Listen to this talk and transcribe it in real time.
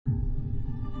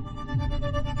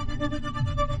You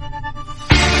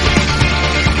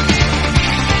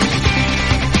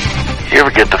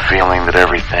ever get the feeling that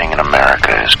everything in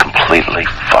America is completely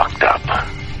fucked up?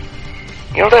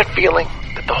 You know that feeling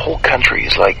that the whole country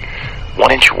is like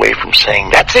 1 inch away from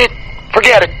saying, that's it,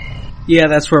 forget it? Yeah,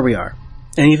 that's where we are.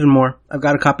 And even more, I've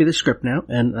got a copy of the script now,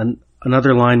 and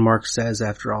another line Mark says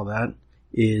after all that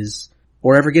is,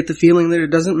 or ever get the feeling that it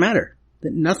doesn't matter,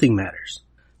 that nothing matters.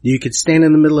 You could stand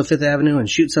in the middle of Fifth Avenue and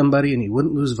shoot somebody and you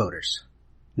wouldn't lose voters.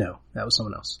 No, that was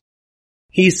someone else.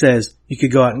 He says you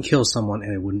could go out and kill someone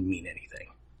and it wouldn't mean anything.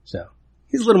 So,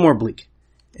 he's a little more bleak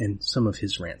in some of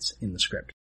his rants in the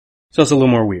script. So it's a little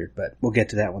more weird, but we'll get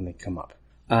to that when they come up.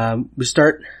 We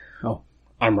start,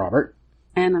 I'm Robert.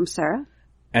 And I'm Sarah.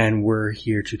 And we're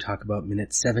here to talk about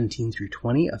minutes 17 through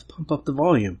 20 of Pump Up the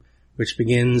Volume, which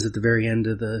begins at the very end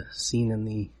of the scene in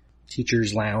the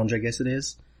teacher's lounge, I guess it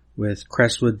is, with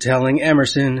Crestwood telling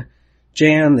Emerson,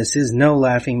 Jan, this is no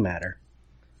laughing matter.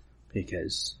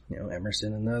 Because,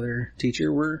 Emerson and the other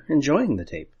teacher were enjoying the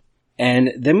tape.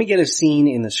 And then we get a scene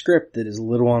in the script that is a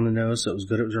little on the nose, so it was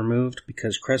good it was removed,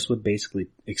 because Crestwood basically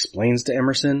explains to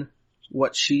Emerson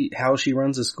how she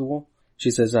runs the school.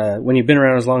 She says, when you've been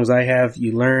around as long as I have,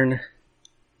 you learn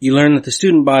that the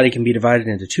student body can be divided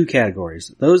into two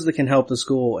categories, those that can help the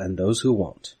school and those who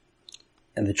won't.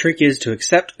 And the trick is to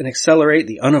accept and accelerate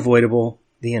the unavoidable,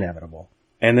 the inevitable.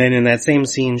 And then in that same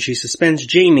scene, she suspends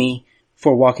Jamie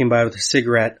for walking by with a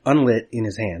cigarette unlit in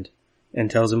his hand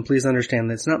and tells him, please understand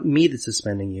that it's not me that's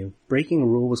suspending you. Breaking a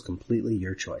rule was completely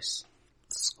your choice.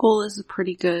 School is a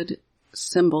pretty good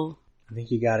symbol. I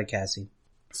think you got it, Cassie.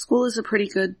 School is a pretty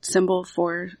good symbol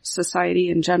for society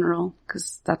in general,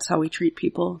 because that's how we treat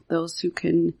people. Those who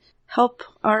can help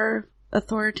our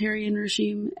authoritarian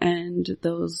regime and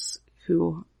those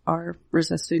who are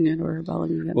resisting it or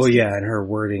rebelling against it. Well, yeah, and her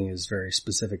wording is very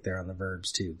specific there on the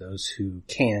verbs, too. Those who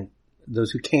can, and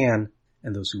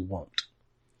those who won't.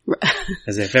 Right.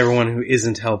 As if everyone who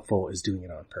isn't helpful is doing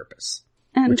it on purpose.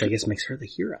 Which I guess makes her the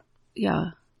hero.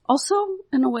 Yeah. Also,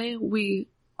 in a way, we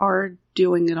are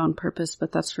doing it on purpose,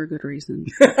 but that's for good reason.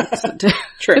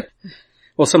 True.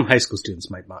 Well, some high school students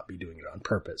might not be doing it on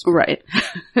purpose. Right.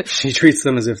 She treats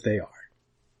them as if they are.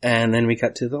 And then we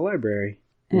cut to the library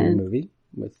in the movie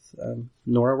with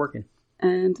Nora working.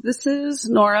 And this is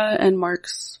Nora and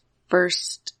Mark's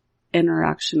first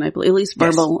interaction, I believe, at least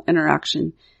verbal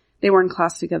interaction. They were in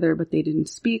class together, but they didn't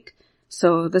speak.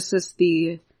 So this is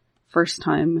the first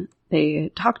time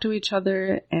they talk to each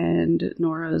other, and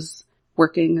Nora's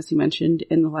working, as you mentioned,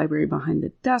 in the library behind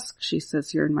the desk. She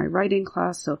says, you're in my writing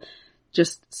class, so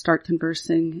just start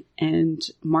conversing. And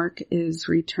Mark is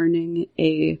returning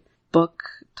a book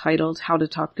titled How to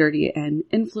Talk Dirty and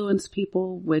Influence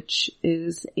People, which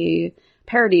is a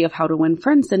parody of How to Win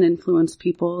Friends and Influence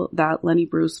People that Lenny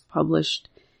Bruce published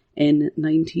in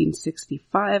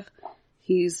 1965.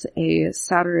 He's a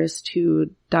satirist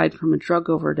who died from a drug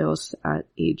overdose at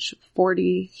age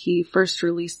 40. He first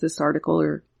released this article,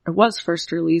 or was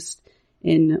first released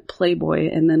in Playboy,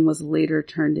 and then was later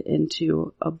turned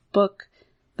into a book.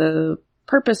 The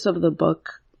purpose of the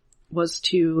book was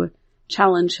to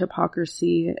challenge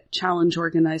hypocrisy, challenge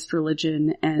organized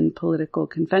religion and political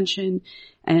convention,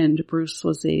 and Bruce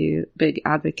was a big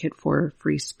advocate for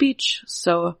free speech,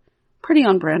 so pretty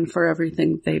on brand for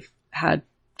everything they've had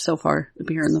so far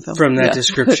here in the film. From that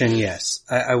description, yes.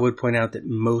 I would point out that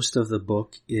most of the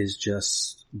book is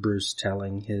just Bruce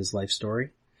telling his life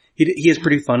story. He is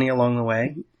pretty funny along the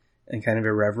way and kind of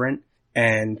irreverent,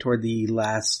 and toward the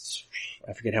last,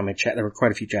 I forget how many there were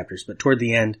quite a few chapters, but toward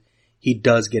the end, he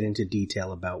does get into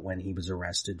detail about when he was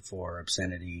arrested for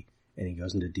obscenity, and he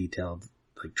goes into detail of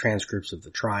like transcripts of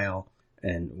the trial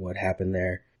and what happened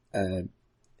there.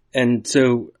 And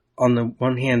so on the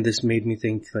one hand, this made me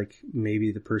think like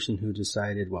maybe the person who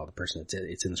decided,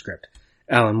 it's in the script.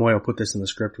 Alan Moyle put this in the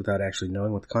script without actually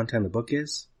knowing what the content of the book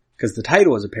is. Because the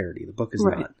title is a parody. The book is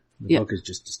not. The book is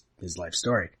just his life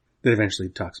story that eventually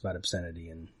talks about obscenity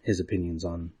and his opinions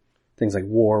on things like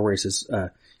war, where he says,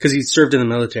 cause he served in the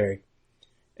military.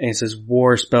 And he says,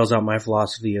 war spells out my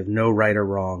philosophy of no right or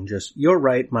wrong. Just your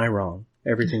right, my wrong.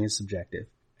 Everything is subjective.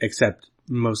 Except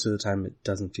most of the time it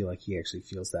doesn't feel like he actually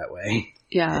feels that way.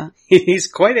 Yeah. He's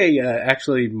quite a,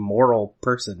 actually moral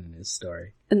person in his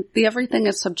story. And the everything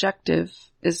is subjective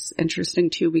is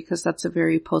interesting too, because that's a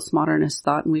very postmodernist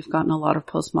thought, and we've gotten a lot of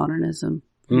postmodernism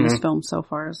in this film so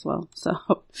far as well. So,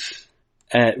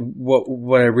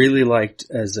 what I really liked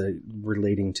as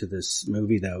relating to this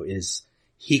movie though is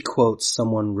he quotes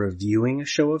someone reviewing a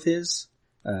show of his,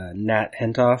 Nat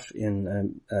Hentoff,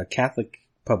 in a Catholic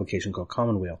publication called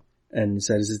Commonweal. and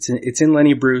says it's in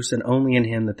Lenny Bruce and only in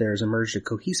him that there has emerged a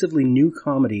cohesively new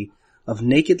comedy of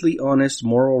nakedly honest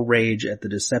moral rage at the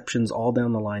deceptions all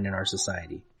down the line in our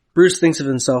society. Bruce thinks of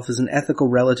himself as an ethical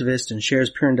relativist and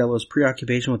shares Pirandello's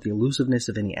preoccupation with the elusiveness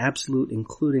of any absolute,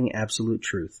 including absolute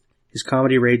truth. His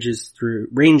comedy ranges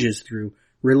through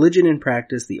religion and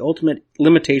practice, the ultimate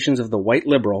limitations of the white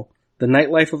liberal, the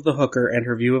nightlife of the hooker and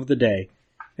her view of the day,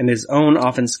 and his own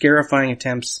often scarifying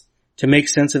attempts to make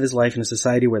sense of his life in a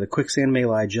society where the quicksand may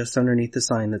lie just underneath the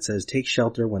sign that says, "Take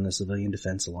shelter when the civilian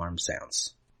defense alarm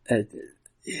sounds."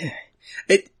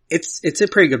 It's a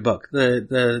pretty good book.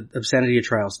 The obscenity of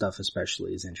trial stuff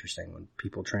especially is interesting when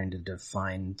people trying to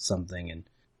define something and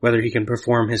whether he can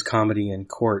perform his comedy in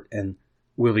court, and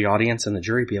will the audience and the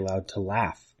jury be allowed to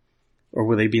laugh? Or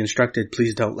will they be instructed,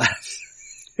 please don't laugh?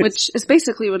 Which is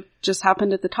basically what just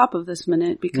happened at the top of this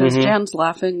minute, because Jan's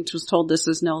laughing, was told this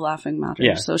is no laughing matter.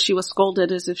 Yeah. So she was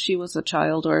scolded as if she was a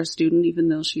child or a student, even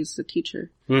though she's a teacher.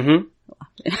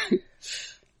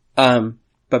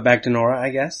 But back to Nora, I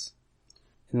guess,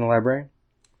 in the library.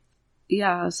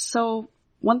 Yeah, so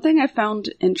one thing I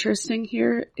found interesting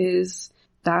here is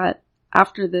that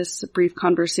after this brief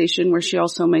conversation where she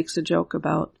also makes a joke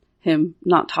about him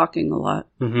not talking a lot,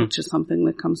 which is something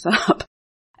that comes up.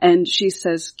 And she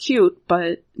says, cute,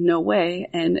 but no way.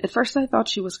 And at first I thought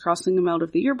she was crossing him out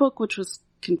of the yearbook, which was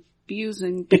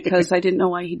confusing because I didn't know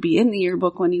why he'd be in the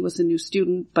yearbook when he was a new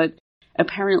student. But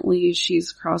apparently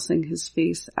she's crossing his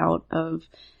face out of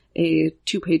a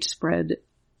 2-page spread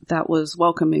that was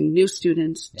welcoming new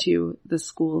students to the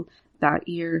school that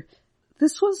year.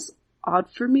 This was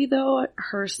odd for me, though,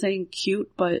 her saying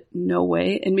cute, but no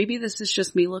way. And maybe this is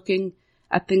just me looking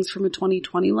at things from a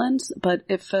 2020 lens, but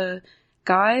if a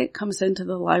guy comes into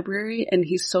the library and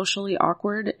he's socially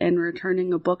awkward and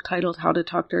returning a book titled How to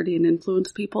Talk Dirty and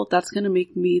Influence People, that's going to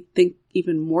make me think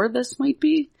even more this might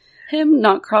be him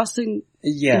not crossing.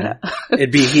 Yeah.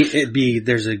 It'd be,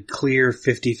 there's a clear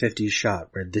 50-50 shot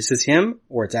where this is him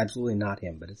or it's absolutely not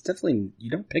him, but it's definitely, you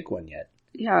don't pick one yet.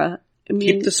 Yeah. I mean,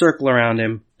 keep the circle around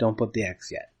him. Don't put the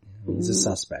X yet. He's a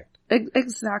suspect.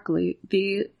 Exactly.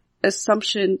 The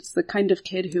assumptions, the kind of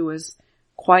kid who is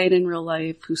quiet in real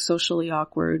life, who's socially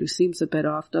awkward, who seems a bit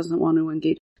off, doesn't want to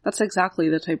engage. That's exactly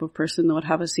the type of person that would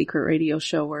have a secret radio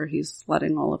show where he's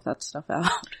letting all of that stuff out.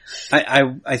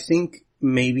 I think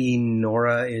maybe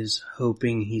Nora is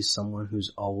hoping he's someone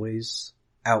who's always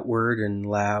outward and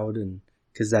loud, and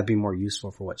because that'd be more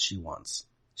useful for what she wants.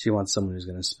 She wants someone who's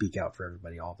going to speak out for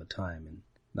everybody all the time and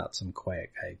not some quiet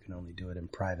guy who can only do it in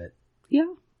private. Yeah.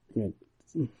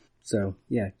 So,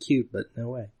 yeah, cute, but no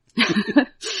way.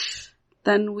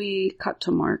 Then we cut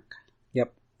to Mark.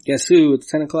 Yep. Guess who? It's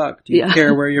 10 o'clock. Do you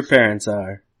care where your parents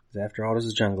are? Because after all, there's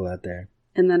a jungle out there.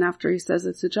 And then after he says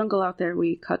it's a jungle out there,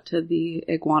 we cut to the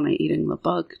iguana eating the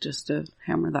bug just to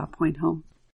hammer that point home.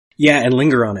 Yeah, and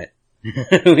linger on it.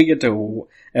 We get to,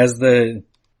 as the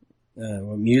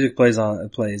when music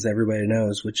plays, everybody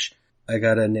knows, which I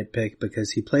gotta nitpick because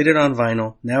he played it on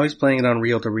vinyl. Now he's playing it on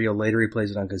reel-to-reel. Later he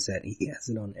plays it on cassette. He has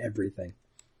it on everything.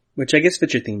 Which I guess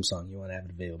fits your theme song. You want to have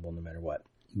it available no matter what.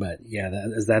 But yeah,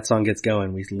 as that song gets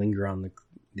going, we linger on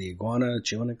the iguana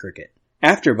chewing a cricket.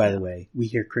 After, by the way, we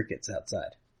hear crickets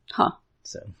outside. Huh.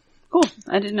 So. Cool.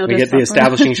 I didn't notice. We get the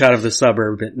establishing shot of the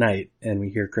suburb at night, and we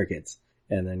hear crickets.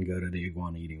 And then go to the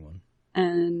iguana eating one.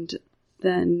 And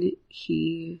then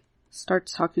he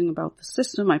starts talking about the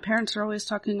system. My parents are always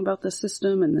talking about the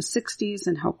system in the 60s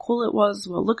and how cool it was.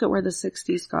 Well, look at where the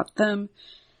 60s got them.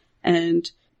 And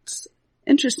it's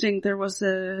interesting. There was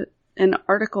an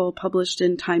article published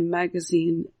in Time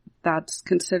magazine that's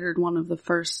considered one of the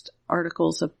first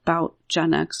articles about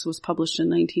Gen X. Was published in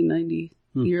 1990,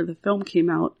 the year the film came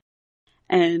out.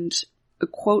 And a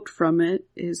quote from it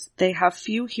is, "They have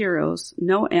few heroes,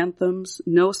 no anthems,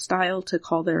 no style to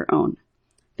call their own.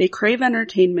 They crave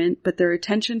entertainment, but their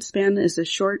attention span is as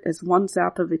short as one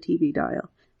zap of a TV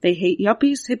dial. They hate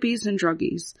yuppies, hippies, and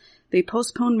druggies. They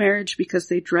postpone marriage because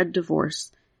they dread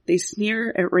divorce. They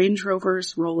sneer at Range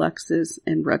Rovers, Rolexes,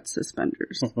 and red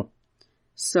suspenders."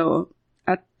 So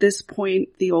at this point,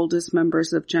 the oldest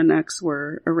members of Gen X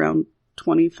were around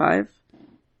 25,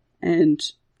 and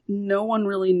no one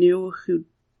really knew who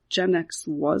Gen X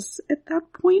was at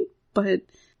that point, but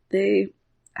they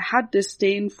had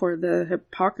disdain for the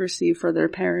hypocrisy for their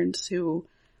parents who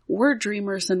were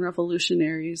dreamers and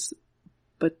revolutionaries,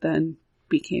 but then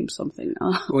became something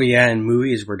else. Well, yeah, and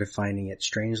movies were defining it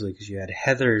strangely because you had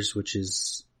Heathers, which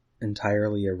is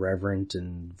entirely irreverent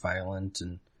and violent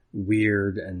and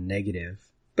weird and negative,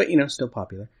 but, still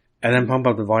popular. And then Pump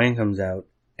Up the Volume comes out,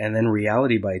 and then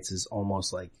Reality Bites is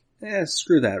almost like,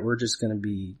 screw that. We're just going to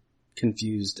be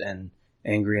confused and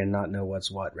angry and not know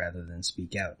what's what rather than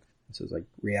speak out. So it's like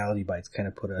Reality Bites kind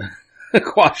of put a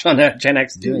quash on that Gen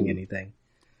X doing anything.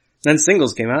 Then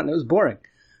Singles came out and it was boring.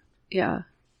 Yeah.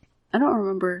 I don't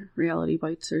remember Reality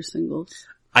Bites or Singles.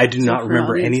 I do not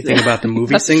remember anything about the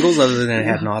movie Singles other than it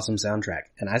had an awesome soundtrack.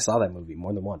 And I saw that movie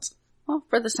more than once. Well,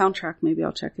 for the soundtrack, maybe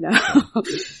I'll check it out.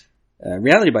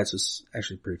 Reality Bites was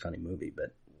actually a pretty funny movie,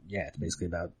 but yeah, it's basically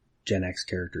about Gen X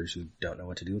characters who don't know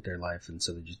what to do with their life, and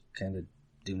so they just kind of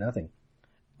do nothing.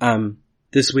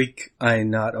 This week, I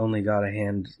not only got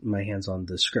my hands on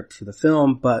the script for the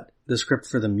film, but the script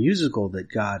for the musical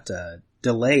that got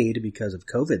delayed because of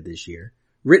COVID this year.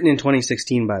 Written in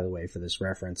 2016, by the way, for this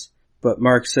reference. But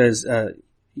Mark says,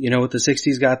 you know what the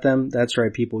 60s got them? That's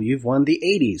right, people. You've won the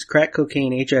 80s. Crack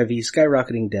cocaine, HIV,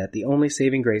 skyrocketing debt. The only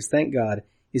saving grace, thank God,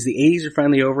 is the 80s are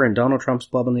finally over and Donald Trump's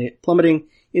plummeting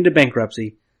into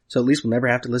bankruptcy. So at least we'll never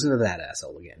have to listen to that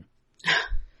asshole again.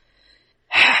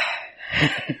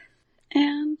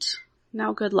 And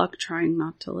now good luck trying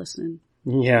not to listen.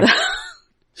 Yeah.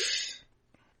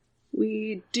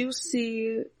 We do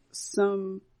see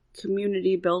some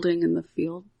community building in the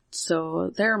field.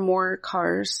 So there are more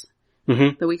cars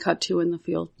that we cut to in the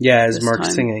field. Yeah, as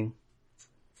Mark's singing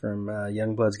from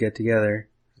Youngbloods Get Together.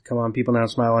 Come on, people, now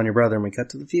smile on your brother. And we cut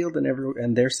to the field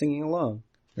and they're singing along.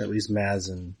 Or at least Maz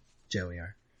and Joey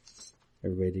are.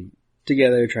 Everybody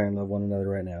together trying to love one another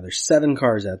right now. There's 7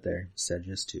 cars out there, said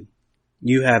just 2.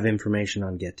 You have information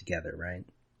on Get Together, right?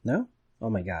 No? Oh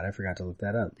my god, I forgot to look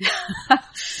that up.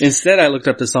 Instead, I looked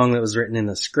up the song that was written in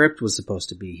the script was supposed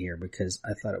to be here because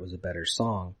I thought it was a better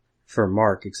song for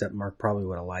Mark, except Mark probably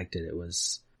would have liked it. It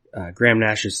was Graham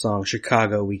Nash's song,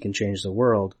 Chicago, We Can Change the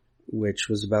World, which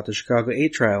was about the Chicago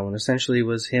 8 trial, and essentially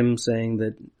was him saying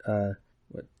that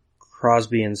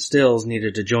Crosby and Stills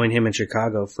needed to join him in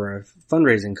Chicago for a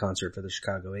fundraising concert for the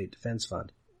Chicago 8 Defense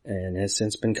Fund. And has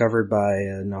since been covered by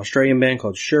an Australian band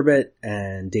called Sherbet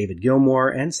and David Gilmour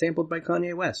and sampled by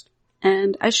Kanye West.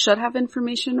 And I should have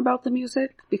information about the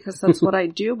music because that's what I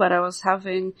do, but I was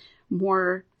having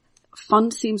more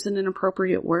fun seems an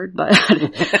inappropriate word, but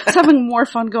I was having more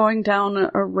fun going down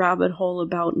a rabbit hole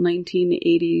about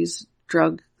 1980s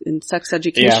drug and sex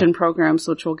education programs,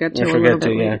 which we'll get to a little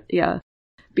bit later. Yeah.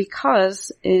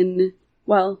 Because in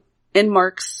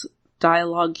Mark's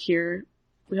dialogue here,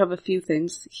 we have a few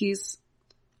things.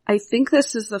 I think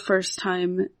this is the first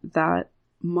time that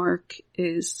Mark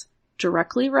is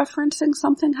directly referencing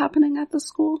something happening at the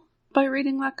school by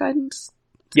reading that guidance.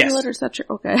 Yes. Letter, is that true?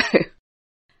 Okay.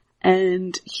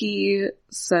 And he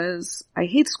says, I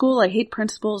hate school, I hate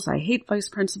principals, I hate vice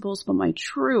principals, but my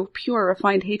true, pure,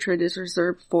 refined hatred is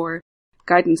reserved for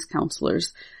guidance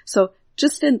counselors. So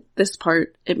just in this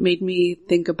part, it made me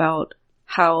think about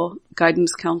how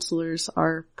guidance counselors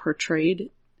are portrayed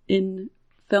in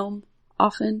film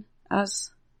often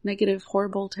as negative,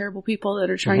 horrible, terrible people that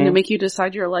are trying to make you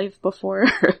decide your life before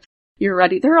you're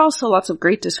ready. There are also lots of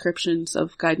great descriptions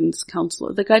of guidance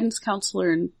counselor. The guidance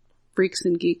counselor in Freaks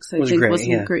and Geeks, I think, was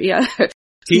great. Yeah.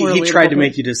 He tried to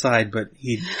make you decide, but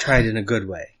he tried in a good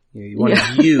way. He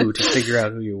wanted you to figure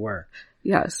out who you were.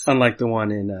 Yes. Unlike the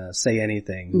one in Say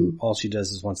Anything, all she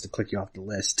does is wants to click you off the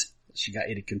list. She got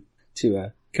you to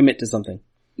commit to something.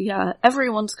 Yeah,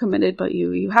 everyone's committed but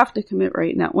you. You have to commit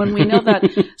right now. When we know that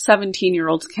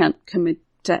 17-year-olds can't commit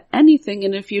to anything,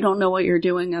 and if you don't know what you're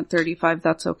doing at 35,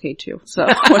 that's okay too. So,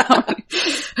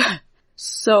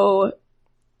 so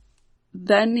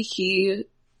then he...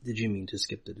 Did you mean to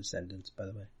skip the Descendants, by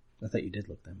the way? I thought you did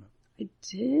look them up. I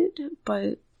did,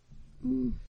 but...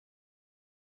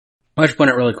 I'll just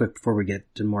point out really quick before we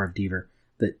get to more of Deaver,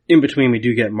 that in between we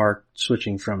do get Mark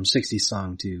switching from 60s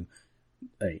song to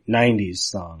a 90s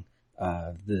song,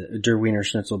 the Der Wiener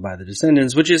Schnitzel by the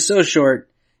Descendants, which is so short,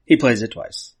 he plays it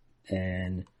twice.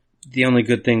 And the only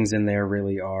good things in there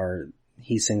really are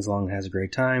he sings along and has a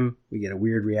great time. We get a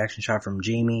weird reaction shot from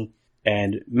Jamie.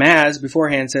 And Maz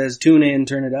beforehand says, tune in,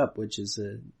 turn it up, which is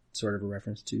a sort of a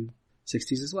reference to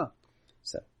 60s as well.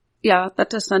 So. Yeah, that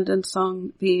Descendants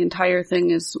song, the entire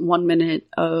thing is 1 minute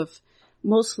of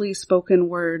mostly spoken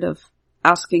word of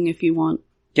asking if you want.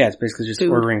 Yeah, it's basically just food.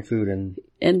 Ordering food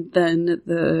and then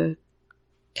the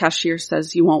cashier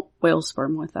says you want whale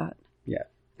sperm with that. Yeah.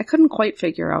 I couldn't quite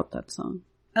figure out that song.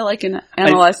 I like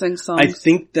analyzing songs. I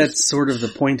think that's sort of the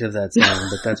point of that song,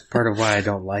 but that's part of why I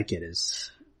don't like it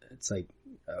is it's like,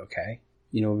 okay,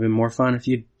 it would have been more fun if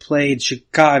you'd played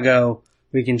Chicago,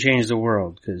 We Can Change the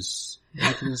World, because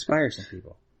that can inspire some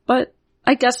people. But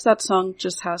I guess that song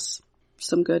just has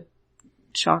some good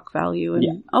shock value,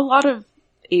 and a lot of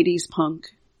 80s punk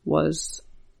was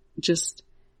just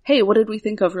hey, what did we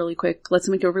think of really quick? Let's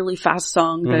make a really fast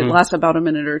song that lasts about a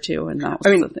minute or two. And that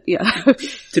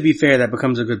was to be fair, that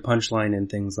becomes a good punchline in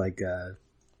things like,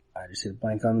 I just hit a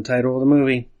blank on the title of the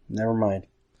movie. Never mind.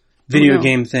 Video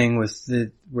game thing with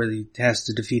where he has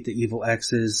to defeat the evil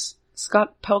X's.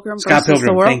 Scott Pilgrim versus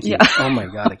the World. Thank you. Yeah. Oh my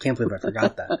god, I can't believe I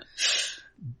forgot that.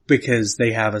 Because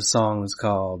they have a song that's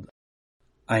called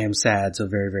I Am Sad, So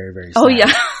Very, Very, Very Sad. Oh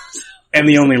yeah. And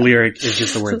the only lyric is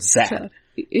just the word sad.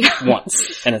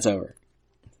 Once, and it's over.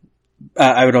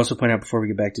 I would also point out before we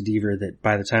get back to Deaver that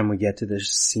by the time we get to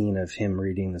this scene of him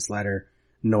reading this letter,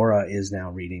 Nora is now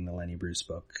reading the Lenny Bruce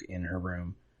book in her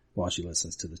room while she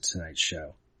listens to the Tonight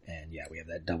Show. And yeah, we have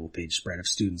that double-page spread of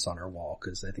students on her wall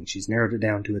because I think she's narrowed it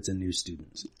down to it's a new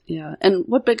students. Yeah, and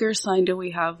what bigger sign do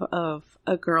we have of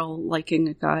a girl liking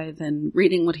a guy than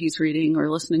reading what he's reading or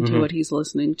listening to what he's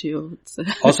listening to?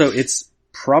 Also, it's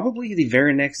probably the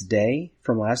very next day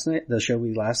from last night, the show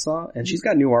we last saw, and she's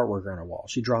got new artwork on her wall.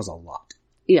 She draws a lot.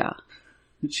 Yeah.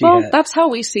 That's how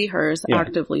we see her, is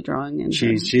actively drawing. And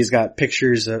she's got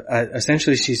pictures of,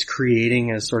 essentially she's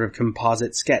creating a sort of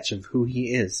composite sketch of who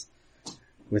he is.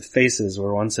 With faces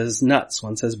where one says nuts,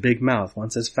 one says big mouth, one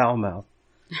says foul mouth.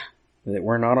 That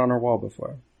were not on her wall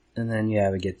before. And then,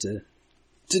 we get to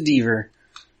Deaver.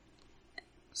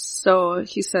 So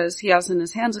he says he has in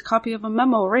his hands a copy of a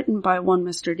memo written by one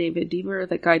Mr. David Deaver,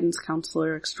 the guidance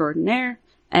counselor extraordinaire.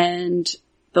 And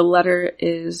the letter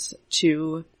is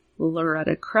to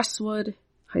Loretta Crestwood,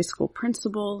 high school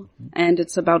principal. And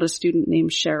it's about a student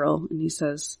named Cheryl. And he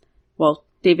says,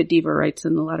 David Deaver writes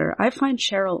in the letter, I find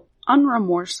Cheryl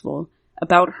unremorseful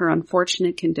about her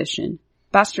unfortunate condition.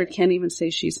 Bastard can't even say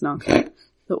she's not good.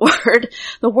 The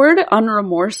word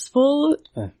unremorseful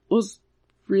was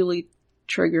really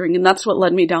triggering, and that's what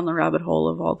led me down the rabbit hole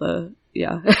of all the,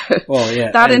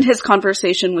 That and his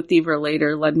conversation with Deaver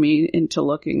later led me into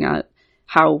looking at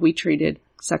how we treated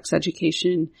sex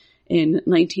education in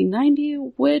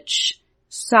 1990, which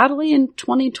sadly in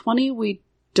 2020 we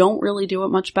don't really do it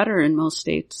much better in most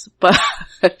states, but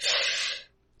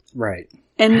right.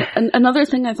 And another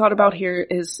thing I thought about here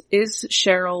is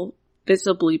Cheryl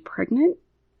visibly pregnant?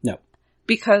 No.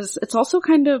 Because it's also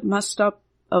kind of messed up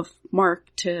of Mark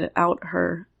to out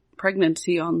her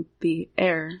pregnancy on the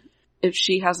air if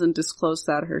she hasn't disclosed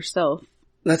that herself.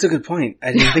 That's a good point.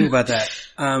 I didn't think about that.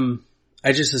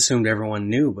 I just assumed everyone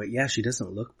knew, but yeah, she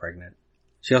doesn't look pregnant.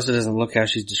 She also doesn't look how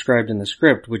she's described in the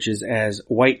script, which is as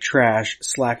white trash,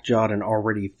 slack-jawed, and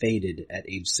already faded at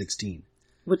age 16.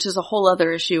 Which is a whole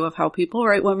other issue of how people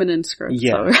write women in scripts.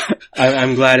 Yeah. So.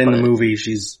 I'm glad in the movie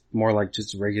she's more like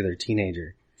just a regular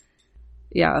teenager.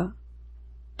 Yeah.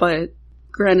 But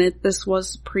granted, this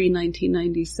was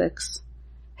pre-1996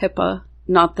 HIPAA.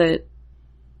 Not that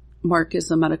Mark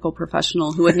is a medical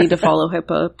professional who would need to follow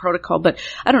HIPAA protocol, but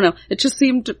I don't know. It just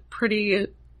seemed pretty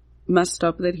messed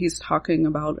up that he's talking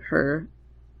about her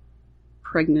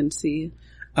pregnancy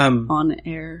on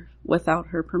air without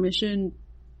her permission.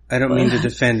 I don't mean to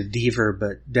defend Deaver,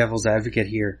 but devil's advocate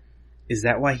here. Is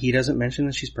that why he doesn't mention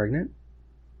that she's pregnant?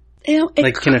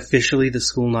 Can officially the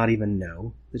school not even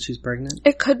know that she's pregnant?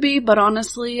 It could be, but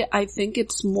honestly, I think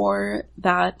it's more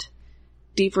that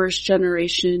Deaver's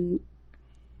generation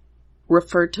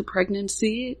referred to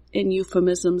pregnancy in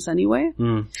euphemisms anyway.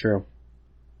 True.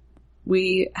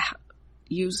 We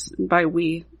use, by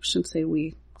we, I shouldn't say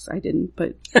we, because I didn't,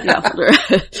 but yeah.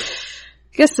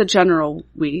 I guess the general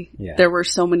there were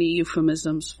so many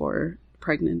euphemisms for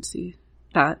pregnancy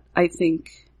that I think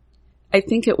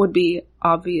it would be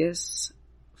obvious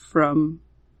from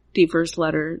Deaver's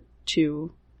letter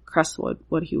to Crestwood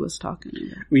what he was talking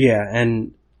about. Yeah,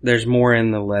 and there's more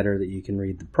in the letter that you can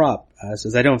read. The prop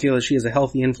says, I don't feel that she has a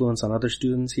healthy influence on other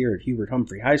students here at Hubert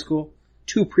Humphrey High School.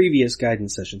 2 previous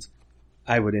guidance sessions.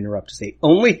 I would interrupt to say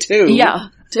only 2. Yeah.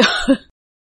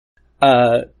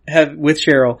 With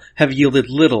Cheryl, have yielded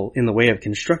little in the way of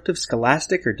constructive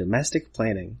scholastic or domestic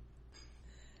planning.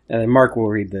 And then Mark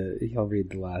will he'll read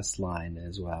the last line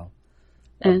as well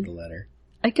of the letter.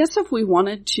 I guess if we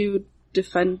wanted to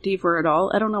defend Deaver at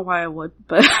all, I don't know why I would,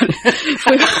 but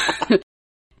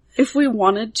if we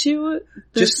wanted to,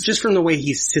 just from the way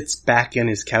he sits back on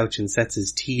his couch and sets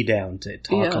his tea down to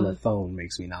talk on the phone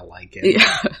makes me not like it.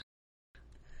 Yeah.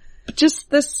 Just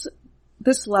this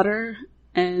letter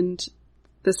and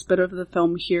this bit of the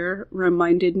film here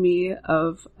reminded me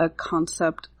of a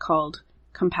concept called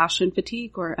compassion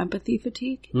fatigue or empathy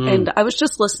fatigue. And I was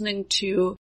just listening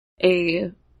to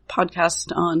a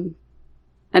podcast on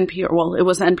NPR. Well, it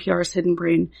was NPR's Hidden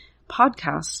Brain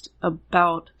podcast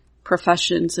about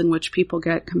professions in which people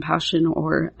get compassion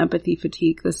or empathy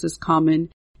fatigue. This is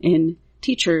common in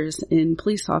teachers, in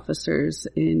police officers,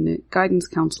 in guidance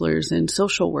counselors, in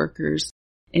social workers,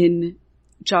 in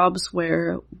jobs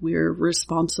where we're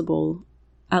responsible,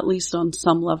 at least on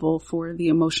some level, for the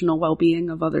emotional well-being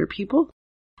of other people.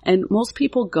 And most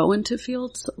people go into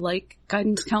fields like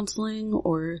guidance counseling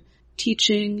or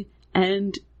teaching,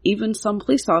 and even some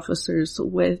police officers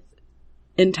with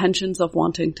intentions of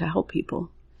wanting to help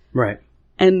people. Right.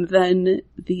 And then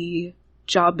the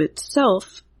job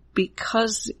itself,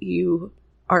 because you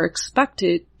are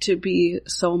expected to be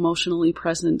so emotionally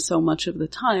present so much of the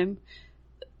time,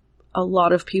 a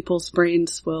lot of people's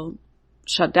brains will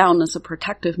shut down as a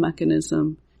protective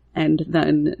mechanism and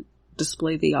then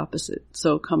display the opposite.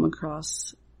 So come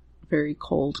across very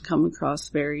cold, come across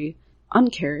very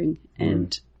uncaring.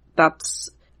 And that's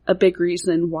a big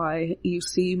reason why you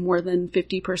see more than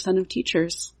 50% of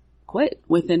teachers quit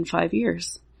within 5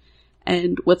 years.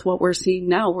 And with what we're seeing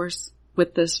now,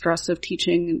 with the stress of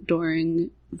teaching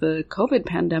during the COVID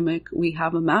pandemic, we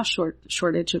have a mass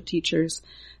shortage of teachers.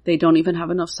 They don't even have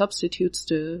enough substitutes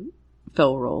to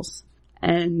fill roles.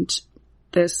 And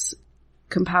this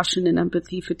compassion and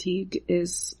empathy fatigue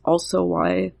is also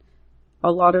why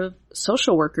a lot of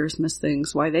social workers miss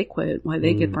things, why they quit, why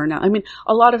they get burned out. I mean,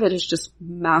 a lot of it is just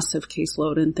massive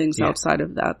caseload and things outside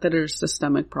of that are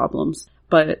systemic problems.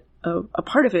 But a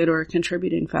part of it, or a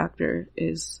contributing factor,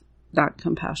 is that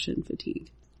compassion fatigue.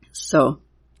 So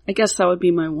I guess that would be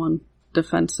my one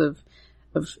defense of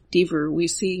Deaver. We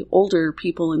see older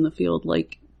people in the field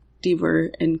like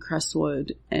Deaver and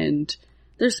Crestwood, and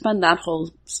there's been that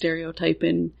whole stereotype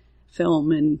in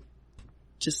film and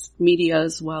just media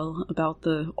as well about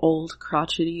the old,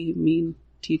 crotchety, mean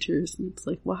teachers. And it's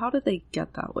like, well, how did they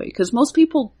get that way? Because most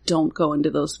people don't go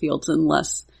into those fields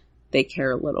unless they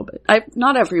care a little bit.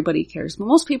 Not everybody cares, but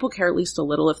most people care at least a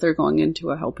little if they're going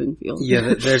into a helping field.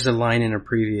 Yeah, there's a line in a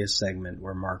previous segment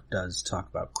where Mark does talk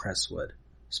about Crestwood,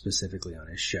 specifically on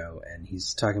his show, and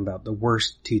he's talking about the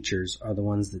worst teachers are the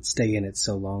ones that stay in it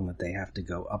so long that they have to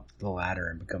go up the ladder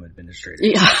and become administrators.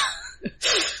 Yeah.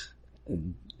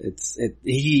 And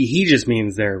he just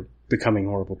means they're becoming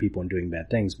horrible people and doing bad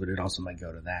things, but it also might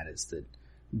go to that, is that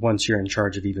once you're in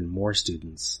charge of even more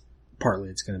students, partly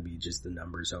it's going to be just the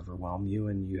numbers overwhelm you,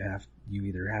 and you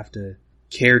either have to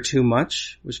care too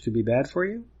much, which could be bad for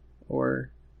you, or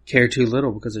care too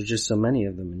little because there's just so many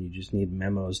of them and you just need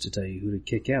memos to tell you who to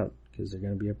kick out because they're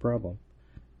going to be a problem.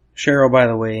 Cheryl, by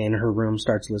the way, in her room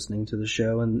starts listening to the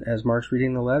show, and as Mark's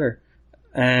reading the letter,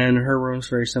 and her room's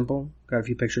very simple. Got a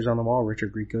few pictures on the wall: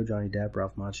 Richard Grieco, Johnny Depp,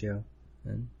 Ralph Macchio,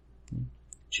 and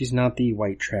she's not the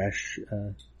white trash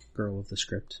girl of the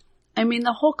script. I mean,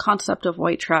 the whole concept of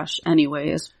white trash anyway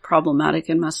is problematic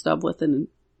and messed up within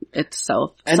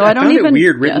itself. And so I found it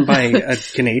weird, written by a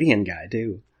Canadian guy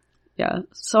too. Yeah.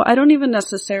 So I don't even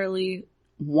necessarily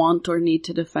want or need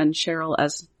to defend Cheryl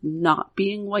as not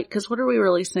being white, because what are we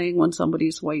really saying when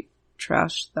somebody's white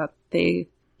trash? That they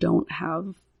don't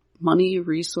have money,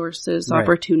 resources, right,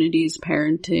 opportunities,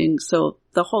 parenting. So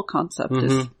the whole concept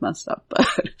is messed up. But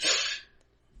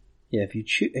yeah,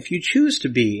 if you choose to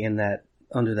be in that,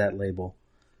 under that label,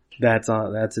 that's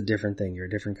a different thing. You're a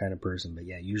different kind of person. But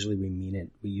yeah, usually we mean it.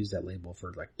 We use that label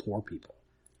for like poor people.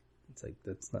 It's like,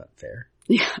 that's not fair.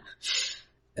 Yeah.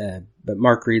 But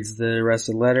Mark reads the rest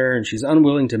of the letter, and she's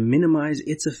unwilling to minimize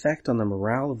its effect on the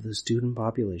morale of the student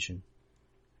population.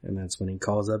 And that's when he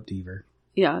calls up Deaver.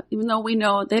 Yeah, even though we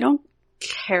know they don't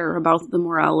care about the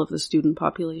morale of the student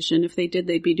population. If they did,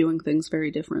 they'd be doing things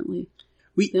very differently.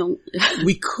 We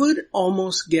could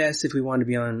almost guess, if we wanted to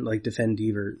be on, like, defend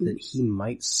Deaver, that he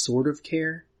might sort of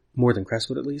care, more than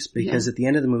Crestwood at least, because at the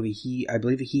end of the movie, I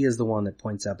believe he is the one that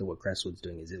points out that what Crestwood's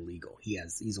doing is illegal.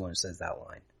 He's the one who says that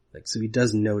line. Like, so he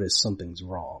does notice something's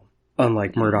wrong.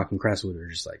 Unlike Murdoch and Crestwood, who are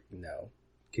just like, no,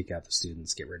 kick out the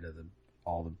students, get rid of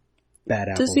all the bad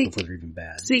apples before they're even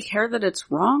bad. Does he care that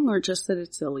it's wrong, or just that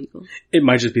it's illegal? It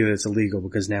might just be that it's illegal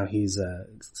because now he's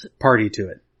party to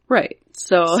it. Right.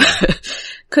 So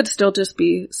could still just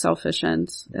be selfish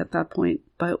ends at that point.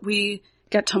 But we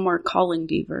get to Mark calling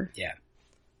Deaver. Yeah.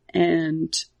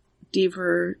 And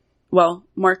Deaver, well,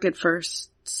 Mark at first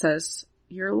says,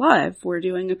 "You're live. We're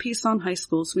doing a piece on high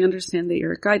schools. We understand that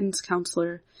you're a guidance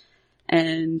counselor."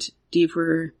 And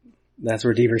Deaver... That's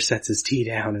where Deaver sets his tea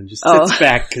down and just sits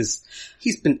back, because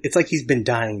it's like he's been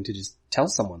dying to just tell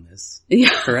someone this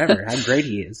forever, how great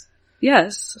he is.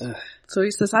 Yes. So he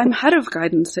says, "I'm head of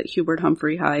guidance at Hubert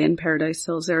Humphrey High in Paradise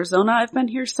Hills, Arizona. I've been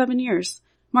here 7 years.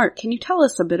 Mark, can you tell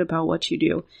us a bit about what you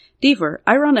do?" "Deaver,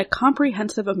 I run a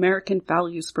comprehensive American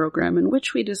values program in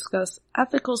which we discuss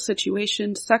ethical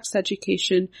situations, sex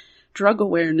education, drug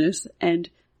awareness, and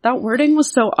that wording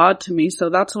was so odd to me. So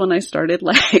that's when I started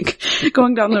like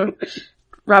going down the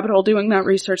rabbit hole, doing that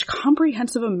research.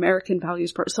 Comprehensive American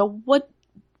Values Program. So what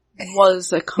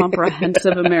was a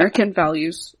Comprehensive American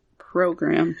Values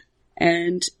Program?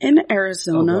 And in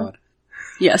Arizona, Oh God.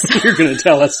 yes, You're going to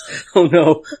tell us. Oh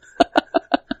no.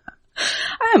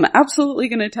 I am absolutely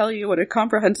going to tell you what a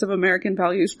Comprehensive American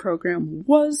Values Program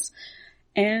was.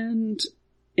 And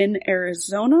in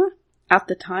Arizona, at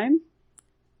the time,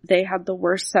 they had the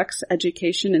worst sex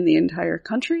education in the entire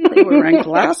country. They were ranked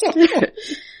last.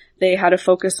 They had a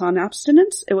focus on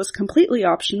abstinence. It was completely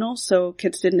optional, so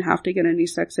kids didn't have to get any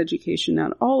sex education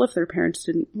at all if their parents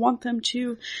didn't want them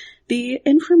to. The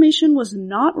information was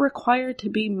not required to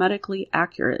be medically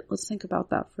accurate. Let's think about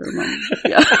that for a moment.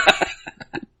 Yeah.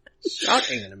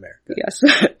 Shocking in America. Yes.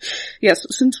 Yes.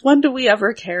 Since when do we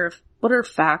ever care what are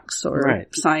facts or Right.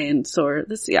 science or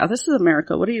this? Yeah, this is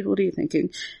America. What are you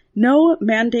thinking? No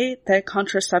mandate that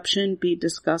contraception be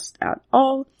discussed at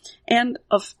all. And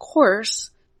of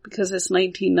course, because it's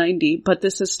 1990, but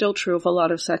this is still true of a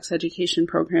lot of sex education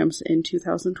programs in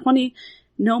 2020,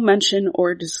 no mention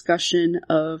or discussion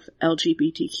of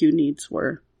LGBTQ needs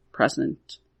were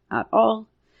present at all.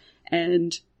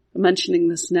 And I'm mentioning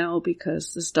this now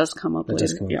because this does come up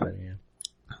later.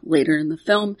 Later in the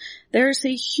film, there's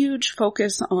a huge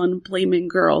focus on blaming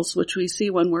girls, which we see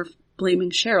when we're blaming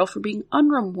Cheryl for being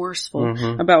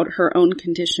unremorseful about her own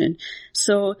condition.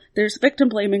 So there's victim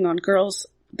blaming on girls.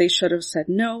 They should have said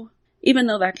no. Even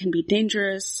though that can be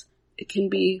dangerous, it can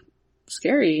be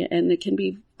scary, and it can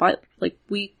be, like,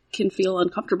 we can feel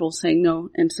uncomfortable saying no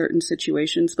in certain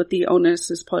situations, but the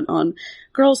onus is put on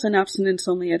girls in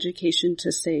abstinence-only education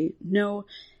to say no.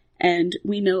 And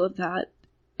we know that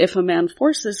if a man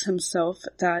forces himself,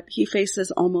 that he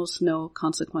faces almost no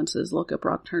consequences. Look at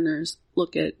Brock Turner's,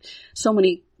 look at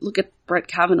Brett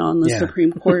Kavanaugh on the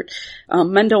Supreme Court.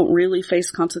 Men don't really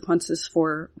face consequences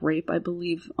for rape. I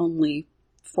believe only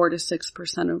 4 to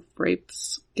 6% of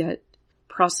rapes get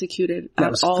prosecuted at all.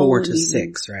 That was 4 to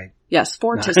 6, right? Yes,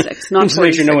 4 to 6, not 46. Just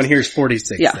make sure no one hears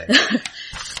 46. Yeah.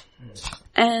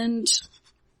 And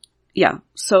yeah,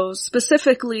 so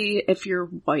specifically if you're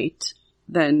white,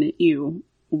 then you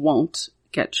won't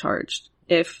get charged.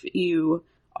 If you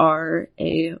are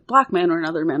a black man or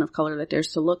another man of color that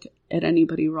dares to look at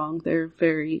anybody wrong, they're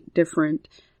very different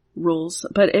rules.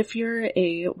 But if you're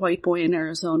a white boy in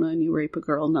Arizona and you rape a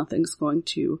girl, nothing's going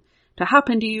to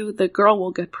happen to you. The girl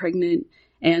will get pregnant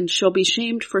and she'll be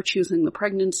shamed for choosing the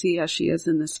pregnancy, as she is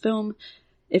in this film.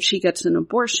 If she gets an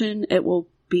abortion, it will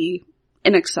be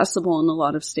inaccessible in a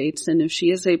lot of states. And if she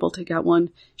is able to get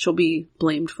one, she'll be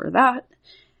blamed for that.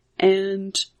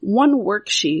 And one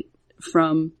worksheet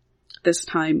from this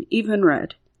time even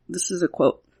read, this is a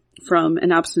quote from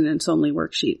an abstinence-only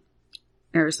worksheet,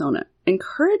 Arizona.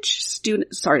 Encourage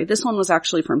students, sorry, this one was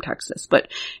actually from Texas, but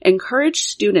encourage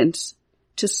students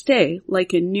to stay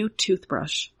like a new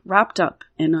toothbrush, wrapped up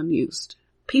and unused.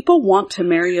 People want to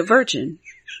marry a virgin.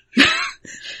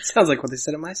 Sounds like what they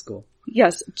said at my school.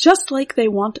 Yes, just like they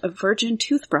want a virgin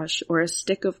toothbrush or a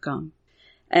stick of gum.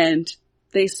 And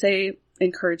they say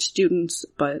encourage students,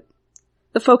 but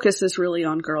the focus is really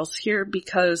on girls here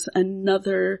because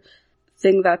another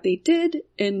thing that they did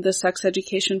in the sex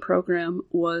education program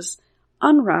was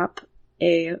unwrap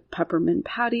a peppermint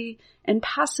patty and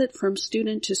pass it from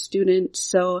student to student.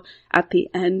 So at the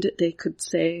end, they could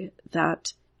say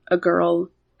that a girl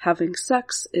having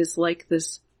sex is like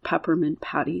this peppermint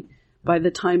patty. By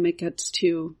the time it gets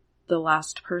to the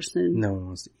last person, no one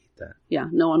wants to eat that. Yeah,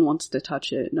 no one wants to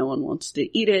touch it. No one wants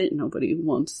to eat it. Nobody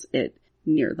wants it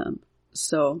near them.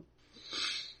 So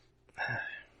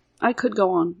I could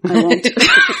go on. I won't.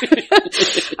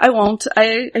 I won't.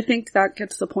 I think that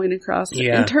gets the point across.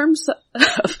 Yeah. In terms of,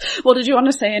 well, did you want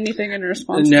to say anything in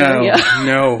response to No,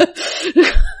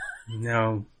 that?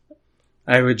 no.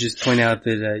 I would just point out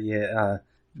that,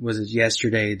 was it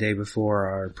yesterday, day before,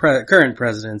 our current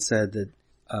president said that,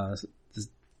 the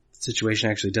situation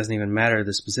actually doesn't even matter,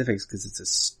 the specifics, because it's a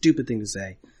stupid thing to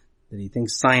say, that he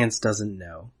thinks science doesn't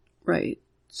know. Right.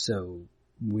 So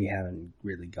we haven't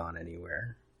really gone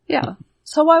anywhere. Yeah.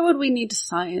 So why would we need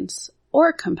science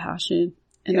or compassion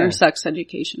in our sex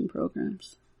education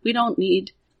programs? We don't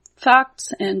need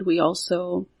facts, and we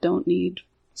also don't need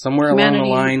somewhere humanity. Along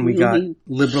the line, we got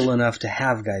liberal enough to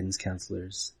have guidance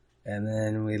counselors. And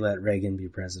then we let Reagan be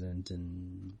president,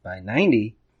 and by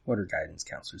 90, what are guidance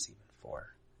counselors even for?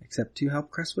 Except to help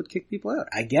Crestwood kick people out,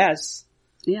 I guess.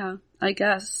 Yeah, I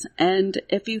guess. And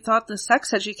if you thought the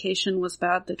sex education was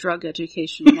bad, the drug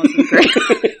education wasn't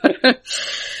great.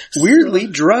 Weirdly,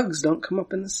 drugs don't come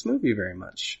up in this movie very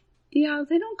much. Yeah,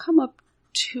 they don't come up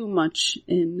too much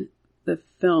in the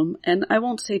film, and I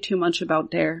won't say too much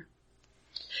about DARE.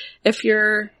 If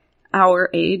you're our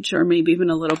age, or maybe even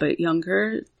a little bit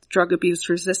younger, Drug Abuse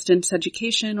Resistance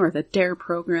Education, or the DARE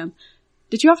program.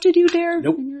 Did you have to do DARE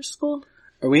in your school?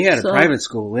 We had a private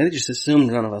school. They just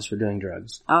assumed none of us were doing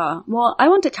drugs. Well, I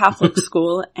went to Catholic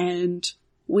school, and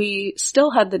we still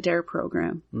had the DARE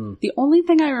program. The only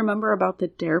thing I remember about the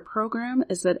DARE program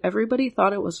is that everybody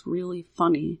thought it was really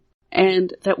funny,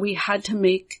 and that we had to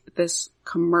make this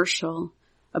commercial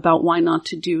about why not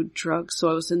to do drugs. So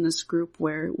I was in this group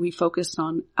where we focused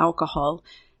on alcohol,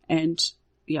 and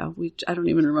I don't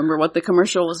even remember what the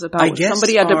commercial was about.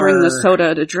 Somebody had to bring the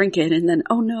soda to drink it, and then,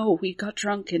 oh no, we got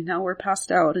drunk and now we're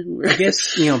passed out. And I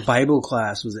guess, Bible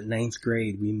class was at 9th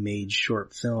grade. We made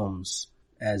short films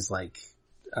as like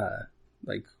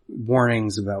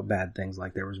warnings about bad things.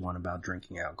 Like there was one about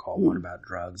drinking alcohol, one about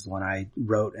drugs. The one I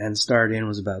wrote and starred in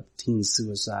was about teen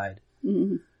suicide.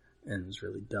 And it was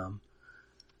really dumb.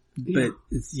 But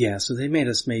so they made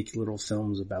us make little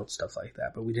films about stuff like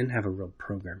that, but we didn't have a real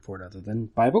program for it other than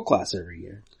Bible class every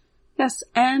year. Yes,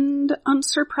 and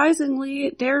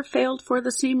unsurprisingly, DARE failed for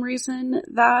the same reason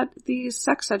that the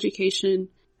sex education,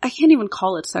 I can't even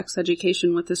call it sex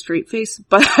education with a straight face,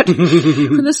 but for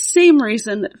the same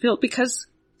reason that failed, because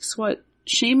guess what?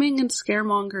 Shaming and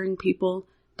scaremongering people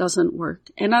doesn't work.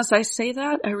 And as I say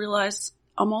that, I realize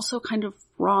I'm also kind of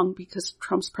wrong because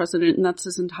Trump's president, and that's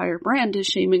his entire brand, is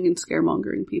shaming and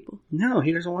scaremongering people. No,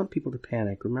 he doesn't want people to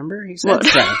panic, remember? He said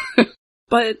that.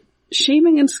 But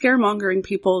shaming and scaremongering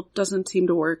people doesn't seem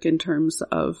to work in terms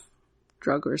of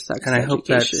drug or sex education. And I hope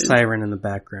that siren in the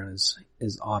background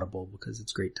is audible because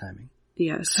it's great timing.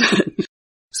 Yes.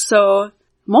 So,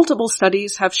 multiple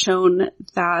studies have shown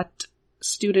that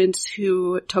students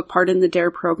who took part in the DARE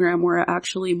program were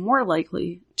actually more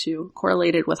likely to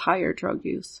correlated with higher drug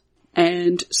use.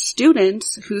 And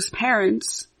students whose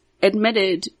parents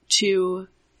admitted to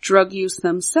drug use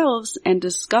themselves and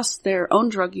discussed their own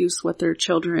drug use with their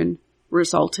children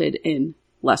resulted in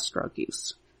less drug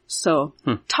use. So,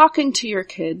 talking to your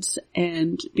kids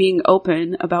and being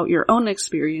open about your own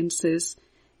experiences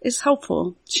is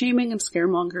helpful. Shaming and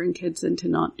scaremongering kids into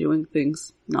not doing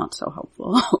things, not so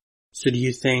helpful. So do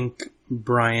you think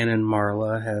Brian and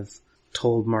Marla have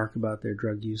told Mark about their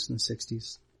drug use in the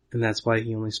 60s? And that's why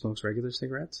he only smokes regular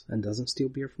cigarettes and doesn't steal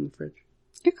beer from the fridge?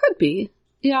 It could be.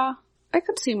 Yeah. I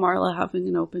could see Marla having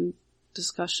an open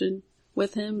discussion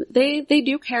with him. They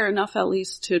do care enough at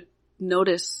least to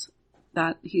notice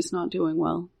that he's not doing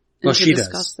well. And well, to she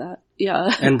discuss does. That.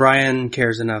 Yeah. And Brian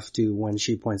cares enough to, when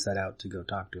she points that out, to go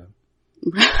talk to him.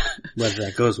 Whether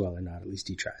that goes well or not, at least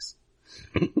he tries.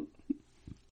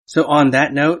 So on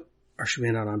that note, or should we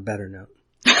end on a better note?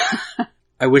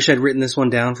 I wish I'd written this one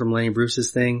down from Lenny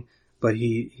Bruce's thing, but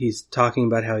he's talking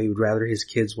about how he would rather his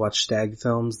kids watch stag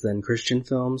films than Christian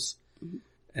films.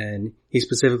 And he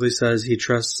specifically says he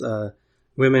trusts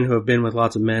women who have been with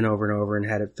lots of men over and over and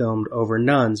had it filmed over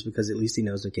nuns because at least he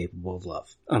knows they're capable of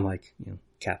love. Unlike,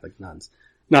 Catholic nuns.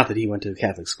 Not that he went to a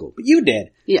Catholic school, but you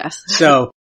did. Yes.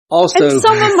 So, also... And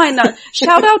some of my nuns.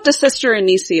 Shout out to Sister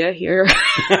Anicia here.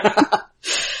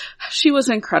 She was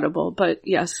incredible, but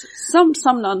yes, some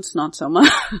nuns not so much.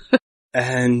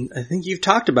 And I think you've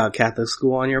talked about Catholic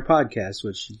school on your podcast,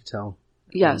 which you can tell.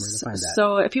 Yes.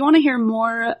 So if you want to hear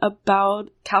more about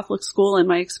Catholic school and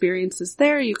my experiences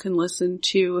there, you can listen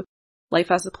to Life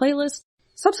as a Playlist.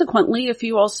 Subsequently, if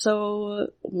you also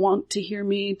want to hear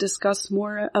me discuss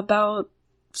more about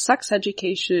sex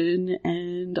education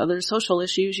and other social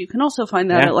issues, you can also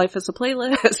find that at Life as a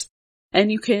Playlist. And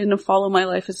you can follow my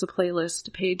Life as a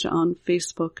Playlist page on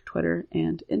Facebook, Twitter,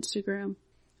 and Instagram.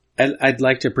 I'd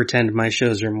like to pretend my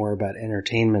shows are more about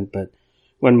entertainment, but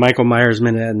when Michael Myers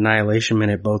Minute and Annihilation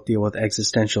Minute both deal with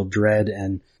existential dread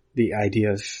and the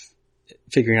idea of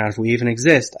figuring out if we even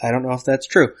exist, I don't know if that's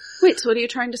true. Wait, so what are you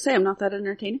trying to say? I'm not that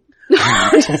entertaining? No,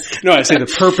 I say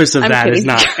the purpose of that is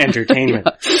not entertainment.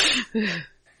 Yeah.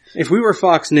 If we were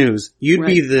Fox News, you'd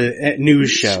be the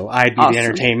news show. I'd be the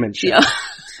entertainment show. Yeah.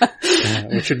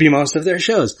 Which would be most of their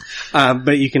shows.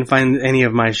 But you can find any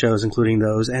of my shows, including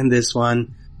those and this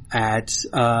one, at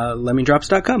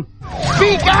lemmingdrops.com.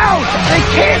 Speak out! They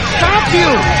can't stop you!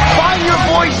 Find your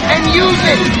voice and use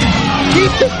it!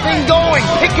 Keep this thing going!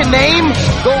 Pick a name,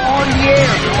 go on the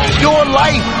air. It's your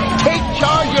life. Take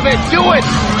charge of it. Do it!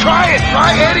 Try it!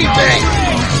 Try anything!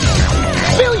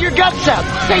 Spill your guts out!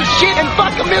 Say shit and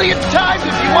fuck a million times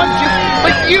if you want to,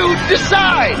 but you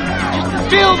decide! Just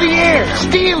fill the air!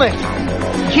 Steal it!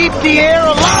 Keep the air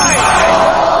alive!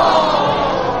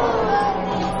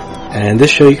 And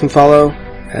this show you can follow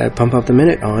at Pump Up the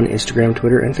Minute on Instagram,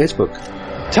 Twitter, and Facebook.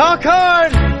 Talk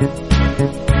hard!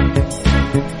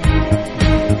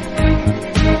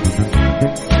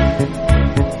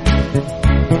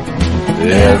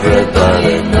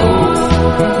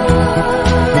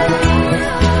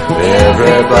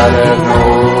 gotta know